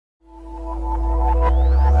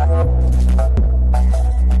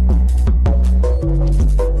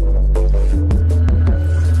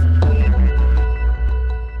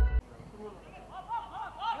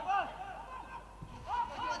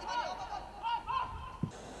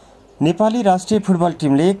नेपाली राष्ट्रिय फुटबल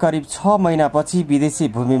टिमले करिब 6 महिनापछि विदेशी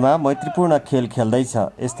भूमिमा मैत्रीपूर्ण खेल खेल्दैछ।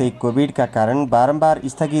 यस्तै कोभिडका कारण बारम्बार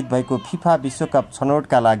स्थगित भएको फिफा विश्वकप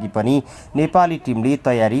छनौटका लागि पनि नेपाली टिमले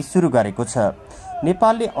तयारी सुरु गरेको छ।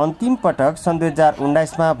 नेपालले अन्तिम पटक सन्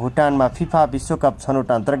 2019मा भुटानमा फिफा विश्वकप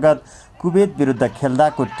छनौट अन्तर्गत कुवेत विरुद्ध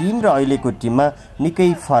खेल्दाको टिम र अहिलेको टिममा निकै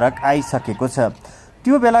फरक आइसकेको छ।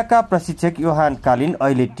 त्यो बेलाका प्रशिक्षक योहान कालिन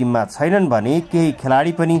अहिले टिममा छैनन् भने केही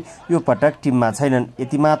खेलाडी पनि यो पटक टिममा छैनन्।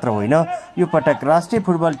 यति मात्र होइन, यो पटक राष्ट्रिय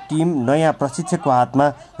फुटबल टिम नयाँ प्रशिक्षकको हातमा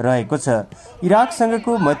रहेको छ।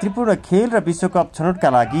 इराकसँगको मैत्रीपूर्ण खेल र विश्वकप छनौटका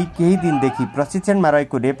लागि केही दिनदेखि प्रशिक्षणमा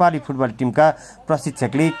रहेको नेपाली फुटबल टिमका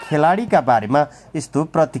प्रशिक्षकले खेलाडीका बारेमा यस्तो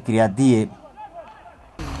प्रतिक्रिया दिए।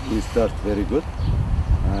 We start very good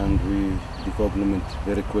and we develop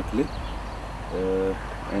very quickly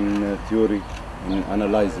in theory. In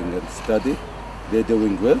analyzing and study, they're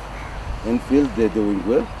doing well. In field, they're doing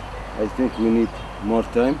well. I think we need more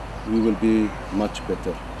time. We will be much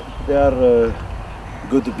better. They are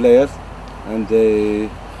good players and they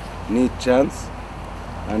need chance.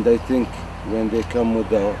 And I think when they come with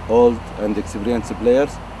the old and experienced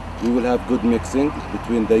players, we will have good mixing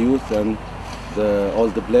between the youth and the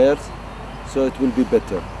older players. So it will be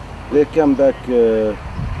better. They come back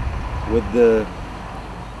with the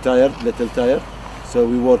little tired, so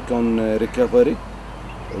we work on recovery.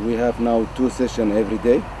 We have now 2 sessions every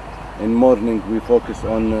day. In morning we focus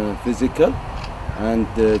on physical and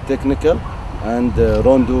technical and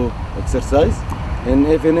rondo exercise. In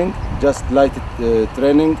evening just light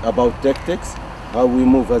training about tactics, how we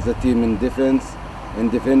move as a team in defense, in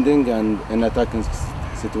defending and in attacking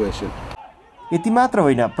situation. यति मात्र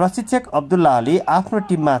होइन, प्रशिक्षक अब्दुल्लाहले आफ्नो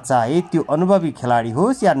टिममा चाहे त्यो अनुभवी खेलाडी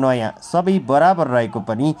होस् या नयाँ, सबै बराबर रहेको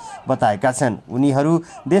पनि बताएका छन्। उनीहरू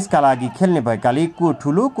देशका लागि खेल्ने भएकाले को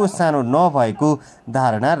ठुलो को सानो नभएको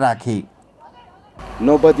धारणा राखे।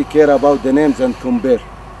 Nobody care about the names and compare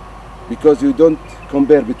because you don't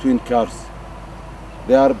compare between cars.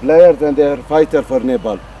 They are players and they are fighter for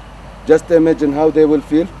Nepal. Just imagine how they will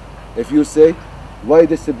feel if you say why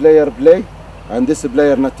this player play and this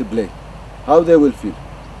player not to play. How they will feel?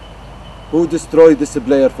 Who destroyed this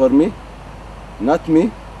player for me? Not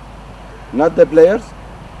me, not the players,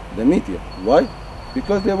 the media. Why?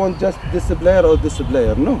 Because they want just this player or this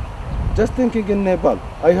player. No, just thinking in Nepal.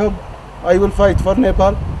 I hope I will fight for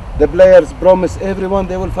Nepal. The players promise everyone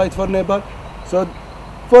they will fight for Nepal. So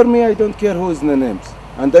for me, I don't care who is the names.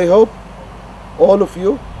 And I hope all of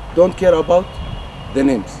you don't care about the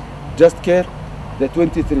names. Just care the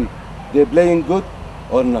 23. They're playing good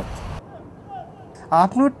or not.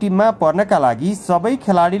 आफ्नो टिममा पर्नका लागि सबै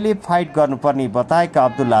खेलाडीले fight गर्नुपर्ने बताएका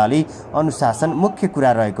अब्दुल्लाहले अनुशासन मुख्य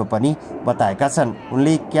कुरा रहेको पनि बताएका छन्।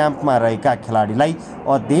 उनले क्याम्पमा रहेका खेलाडीलाई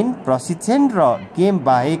अध्ययन, प्रशिक्षण र गेम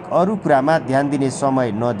बाहेक अरू कुरामा ध्यान दिने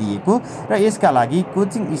समय नदिएको र यसका लागि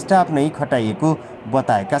कोचिङ स्टाफ नै खटाइएको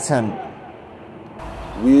बताएका छन्।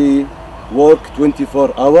 We work 24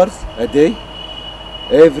 hours a day,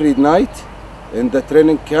 every night in the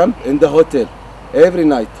training camp, in the hotel. Every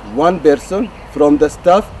night, one person from the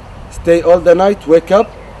staff stay all the night, wake up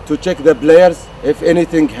to check the players if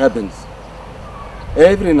anything happens.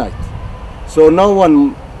 Every night. So no one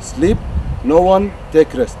sleep, no one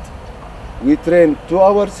take rest. We train 2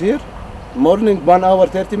 hours here, morning 1 hour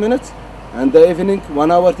 30 minutes, and the evening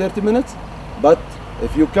 1 hour 30 minutes. But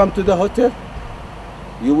if you come to the hotel,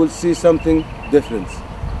 you will see something different.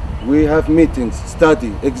 We have meetings,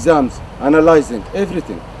 study, exams, analyzing,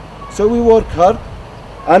 everything. So we work hard,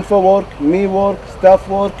 and for work, me work, staff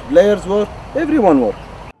work, players work, everyone work.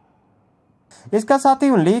 यसका साथै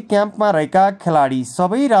उनले क्याम्पमा रहेका खेलाडी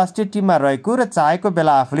सबै राष्ट्रिय टिममा रहेको र चाहेको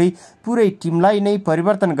बेला आफूले पुरै टिमलाई नै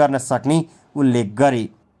परिवर्तन गर्न सक्ने उल्लेख गरे।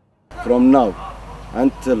 From now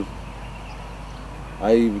until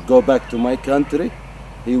I go back to my country,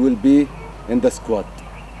 he will be in the squad.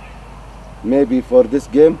 Maybe for this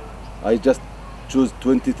game, I just choose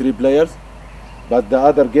 23 players. But the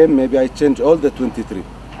other game, maybe I change all the 23.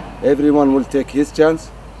 Everyone will take his chance.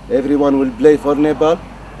 Everyone will play for Nepal.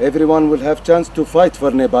 Everyone will have chance to fight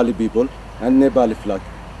for Nepali people and Nepali flag.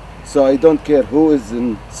 So I don't care who is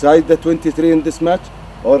inside the 23 in this match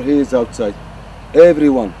or he is outside.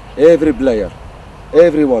 Everyone, every player,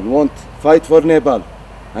 everyone want fight for Nepal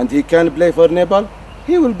and he can play for Nepal,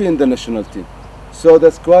 he will be in the national team. So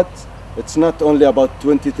the squad, it's not only about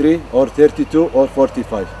 23 or 32 or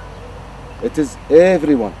 45. It is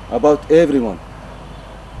everyone, about everyone.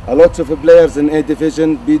 A lot of players in A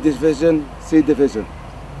division, B division, C division.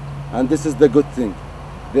 And this is the good thing.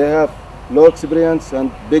 They have low experience and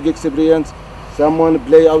big experience. Someone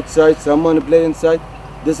play outside, someone play inside.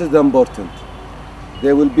 This is the important.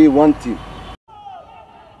 There will be one team.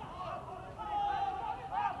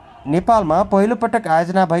 नेपालमा पहिलो पटक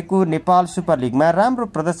आयोजना भएको Nepal super लिगमा राम्रो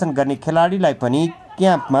प्रदर्शन गर्ने खेलाडीलाई पनि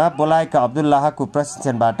क्याम्पमा बोलाएका अब्दुल्लाहको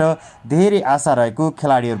प्रशिक्षणबाट धेरै आशा रहेको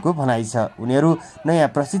खेलाडीहरूको भनाइ छ। उनीहरू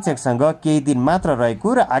नयाँ प्रशिक्षकसँग केही दिन मात्र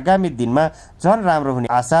रहेको र आगामी दिनमा झन राम्रो हुने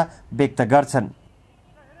आशा व्यक्त गर्छन्।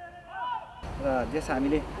 र जस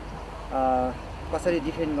हामीले कसरी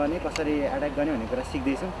डिफेन्ड गर्ने कसरी अट्याक गर्ने भन्ने कुरा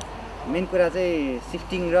सिक्दैछौँ। मेन कुरा चाहिँ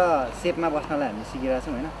सिफ्टिङ र सेपमा बस्नलाई हामी सिकिरहेको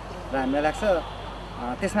छौँ होइन, र हामीलाई लाग्छ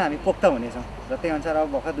त्यसमा हामी पोख्त हुनेछौँ र त्यही अनुसार अब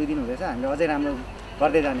भर्खर 2 दिन हुँदैछ, हामीले अझै राम्रो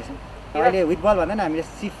गर्दै जानेछौँ। अहिले विथ बल भन्दा हामीले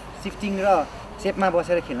सिफ्टिङ र सेपमा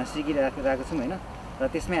बसेर खेल्न सिकिरहेको छौँ होइन, र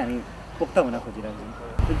त्यसमै हामी पोख्त हुन खोजिरहेको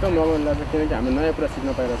छौँ। एकदम रमाइलो लाग्छ किनकि हामीले नयाँ कुरा सिक्न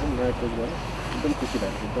पाइरहेको छौँ। नयाँ कोच गरेर एकदम खुसी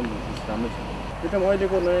भएको छ, एकदम राम्रो छ। एकदम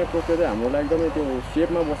अहिलेको नयाँ कोचले चाहिँ हामीलाई एकदमै त्यो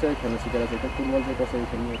सेपमा बसेर खेल्न सिकाइरहेको छ। फुटबल चाहिँ कसरी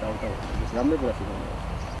खेल्ने यताउता राम्रै कुरा सिकाउनु।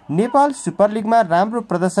 नेपाल सुपर लिगमा राम्रो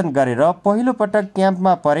प्रदर्शन गरेर पहिलो पटक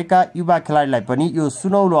क्याम्पमा परेका युवा खेलाडीलाई पनि यो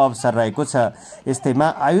सुनौलो अवसर रहेको छ। यस्तैमा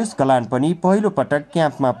आयुष गलान पनि पहिलो पटक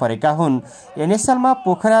क्याम्पमा परेका हुन्। एनएसएलमा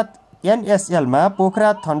पोखरा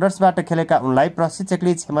थन्डर्सबाट खेलेका उनलाई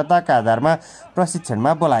प्रशिक्षकले क्षमताका आधारमा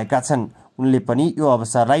प्रशिक्षणमा बोलाएका छन्। उनले पनि यो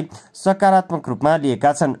अवसरलाई सकारात्मक रूपमा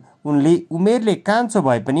लिएका छन्। उनले उमेरले कान्छो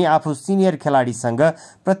भए पनि आफू सिनियर खेलाडीसँग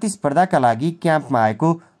प्रतिस्पर्धाका लागि क्याम्पमा आएको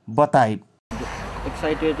बताए।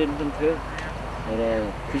 एक्साइटेड पनि थियो र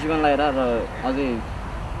खुसी पनि लागेर र अझै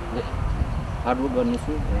हार्डवर्क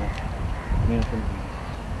गर्नेछु र मेहनत पनि।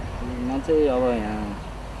 म चाहिँ अब यहाँ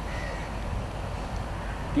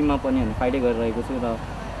टिममा पनि हामी फाइटै गरिरहेको छु र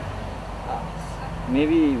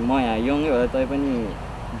मेबी म यहाँ यङै भए तै पनि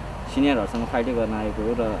सिनियरहरूसँग फाइटै गर्न आएको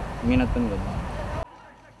हो र मेहनत पनि गर्छु।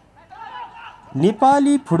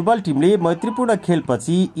 नेपाली फुटबल टिमले मैत्रीपूर्ण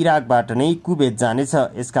खेलपछि इराकबाट नै कुवेत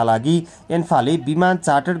जानेछ। यसका लागि एन्फाले विमान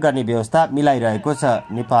चार्टर गर्ने व्यवस्था मिलाइरहेको छ।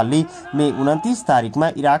 नेपालले मे 29 तारिकमा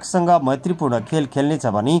इराकसँग मैत्रीपूर्ण खेल खेल्नेछ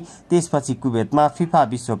भने त्यसपछि कुवेतमा फिफा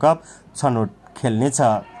विश्वकप छनौट खेल्नेछ।